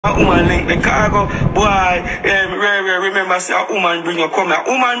A woman link the khago, boy, remember say a woman bring you come here.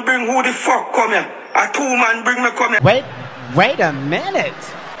 Woman bring who the fuck come here? A two man bring me come here. Wait a minute.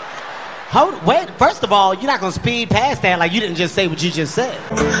 Wait, first of all, you're not gonna speed past that like you didn't just say what you just said.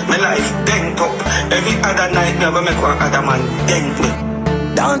 My life dent up. Every other night never make one other man dent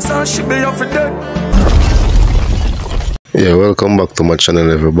me. Dancehall should be off for dead. Yeah, welcome back to my channel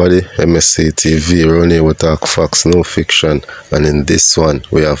everybody. MSC TV, around here we talk facts, no fiction. And in this one,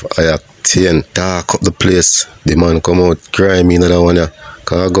 we have Octane dark up the place. The man come out grimy, another one.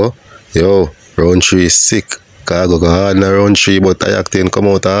 Khago, yo, round 3 sick. Khago go hard in round 3, but Octane come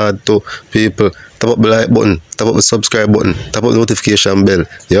out hard too. People, tap up the like button, tap up the subscribe button, tap up the notification bell.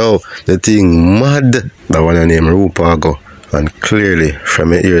 Yo, the thing mad. That one named Ruphago. And clearly,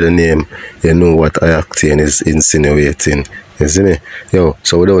 from you hear the name, you know what Octane is insinuating. You see me? Yo,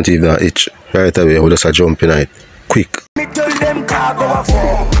 so we don't even itch. Right away, we just jump in it. Quick. Me tell them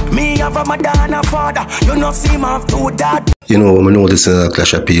Khago me have a Madonna father. You not see me have two dad. You know, we notice in a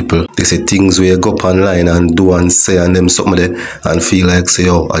clash of people, they say things where you go up online and do and say and them something there and feel like say,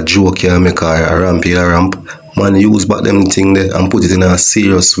 yo, a joke here make a ramp here, a ramp. Man, use back them thing there and put it in a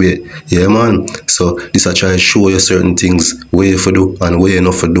serious way. Yeah, man. So this I try to show you certain things where you for do and where you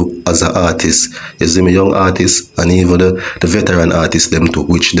not for do as an artist. You see me, young artists and even the veteran artists them too,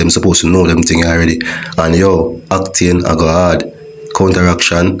 which them supposed to know them thing already. And yo, Octane I go hard.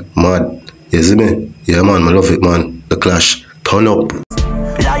 Counteraction, mad. You see me? Yeah, man, I love it, man. The clash, turn up.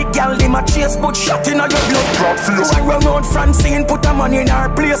 Like y'all in my chest, but shot in your blood. I run out Francine, put a man in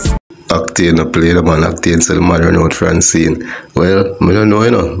our place. Octane no play the man. Octane sell man run out Francine. Well, I don't know,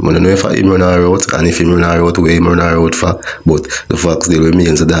 you know. I don't know if him run her out and if him run her out, where him run her out for. But the fact still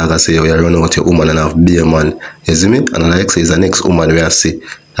remains the dog I say, oh, you run out your woman and have be a man. You see me? And like say, it's the next woman we I see.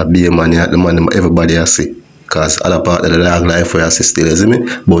 A be a man, the man everybody I see. Because other part of the dog life we I see still, you see me?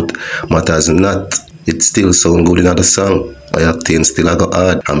 But matters not. It still sound good in the song. Octane still I got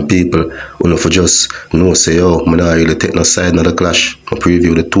hard and people who for just know say yo, I not really take no side of the clash. I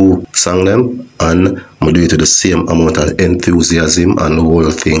preview the two song them and I do it with the same amount of enthusiasm and the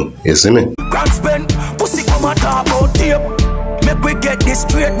whole thing. You see me? Pussy come and talk about tape. Make we get this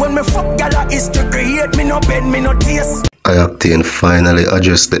straight when me fuck gala is to create. Me no bend, me no taste. Octane finally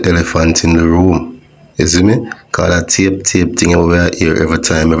addressed the elephant in the room. You see me? Cause that tape thing we are here every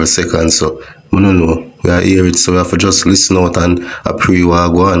time, every second, so I don't know. We are here it, so we have to just listen out and a pre-war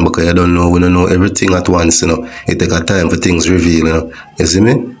go on because you don't know, we don't know everything at once, you know. It take a time for things reveal, you know. You see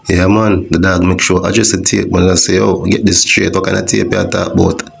me? Yeah, man. The dog make sure adjust the tape, man. I say, oh, get this straight. What kind of tape you talk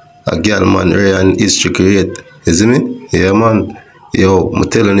about? A girl, man, rare and history create. You see me? Yeah, man. Yo, I'm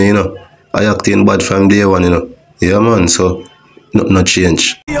telling you, you know. I Octane bad from day one, you know. Yeah, man. So, no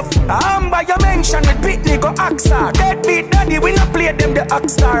change. By your mention with Pitney go Axar. Deadbeat daddy, we not play them the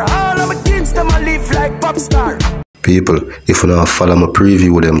Axar. All of my kids them a live like pop star. People, if you not follow my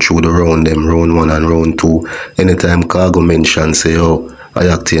preview them through the round 1 and round 2, anytime Khago mention say, oh,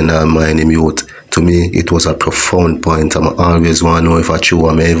 Octane not mind him youth. To me, it was a profound point. I always want to know if I true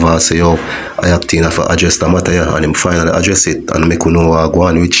or may ever say, oh, Octane have to address the matter here, and him finally address it and make you know what I go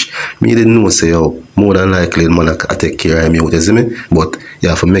on, which me didn't know, say, oh, more than likely, man, I take care of him, you see me? But you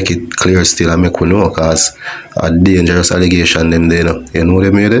have to make it clear still and make you know, because a dangerous allegation them there, you know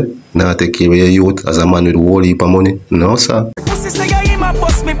them here? Now take care of your youth as a man with a whole heap of money. No, sir.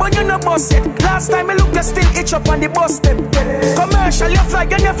 Bust me, but you no bust it. Last time I look, you still itch up on the bus step. Commercial, you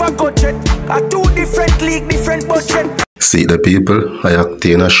flag, you never got it. A two different league, different budget. See the people,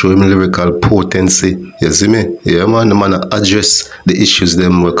 Octane show him lyrical potency. You see me? Yeah, man, the man address the issues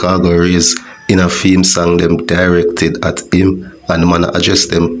them where Khago raise in a theme song them directed at him. And the man address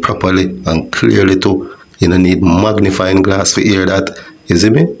them properly and clearly too. You don't need magnifying glass for hear that. You see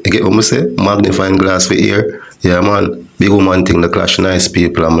me? You get what I say? Magnifying glass for ear. Yeah, man. Big woman thing, the clash nice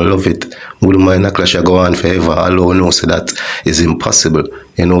people. I love it. Wouldn't mind the clash go on forever. Although no say that is impossible.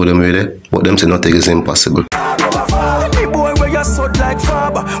 You know them way there? But them say nothing is impossible. The boy where you sort like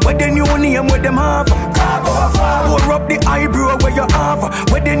Faber. Where the new name where them have. Pour up the eyebrow where you have.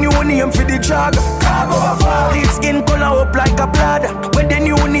 Where the new name for the jogger. The skin color up like a plaid. Where the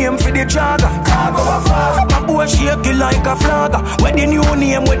new name for the jogger. My boy shake it like a flagger. Where the new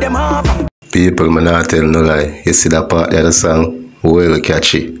name where them have. People, man, not tell no lie. You see that part of the song, well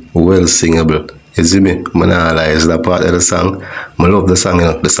catchy, well singable. You see me? Man, not lie. It's that part of the song. I love the song, you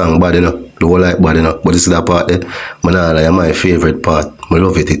know. The song bad, you know. The whole like bad, you know. But it's that part there. Man, not lie. My favorite part. I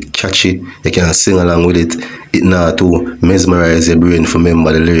love it. It's catchy. You can sing along with it. It not to mesmerize your brain for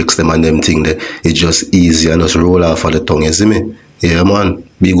remember the lyrics them and them thing there. It's just easy and just roll off of the tongue. You see me? Yeah, man.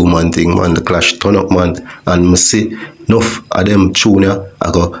 Big woman thing, man. The clash turn up, man. And I see enough of them tune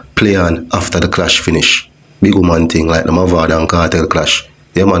I go play on after the clash finish. Big woman thing like the Mavard and Cartel clash.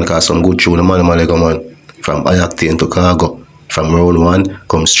 Yeah man, cause some good tune, man, man. From Octane to Khago. From round 1,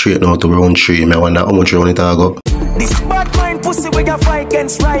 come straight now to round 3. Me wonder how much round it go. This bad mind pussy where you fight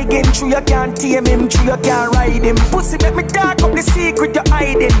against Rigen. True you can't tame him, true you can't ride him. Pussy make me talk up the secret you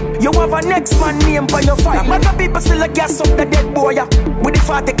hiding. You have a next man name for your fight. But the people still a gas up the dead boy. With the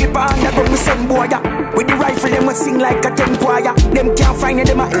 40 clip on the gun we send boy. With the rifle them we sing like a 10 choir. Them can't find it,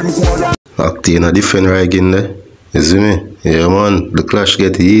 them a Octane a defend Rigen there. You see me? Yeah man, the clash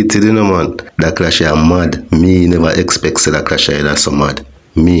get heated you know man. That clash is mad. Me never expect say that clash is so mad.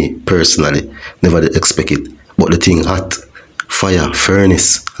 Me personally never expect it. But the thing hot. Fire,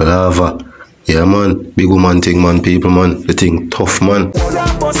 furnace, lava. Yeah man, big woman thing man, people man. The thing tough man.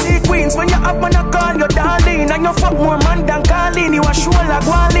 Queens, when you have man I call you darling. And you fuck more man than Carlin. You a show like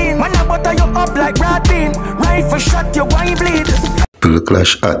Wallin. Man I butter you up like Brad Bean. Rifle shot you why bleed. The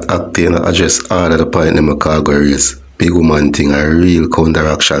clash at Octane address all of the point in my cargo race. Big woman thing, a real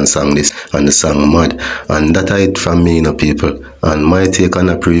counteraction song this, and the song mad. And that it from me, you know, people. And my take on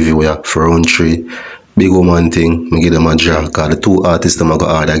a preview here for round 3. Big woman thing, me give them a draw, cause the 2 artists them go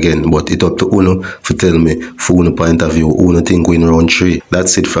hard again. But it up to Uno to tell me, for Uno point of view, Uno think win round 3.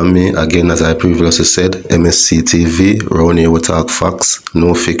 That's it from me. Again, as I previously said, MSC TV, round here we talk facts,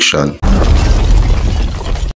 no fiction.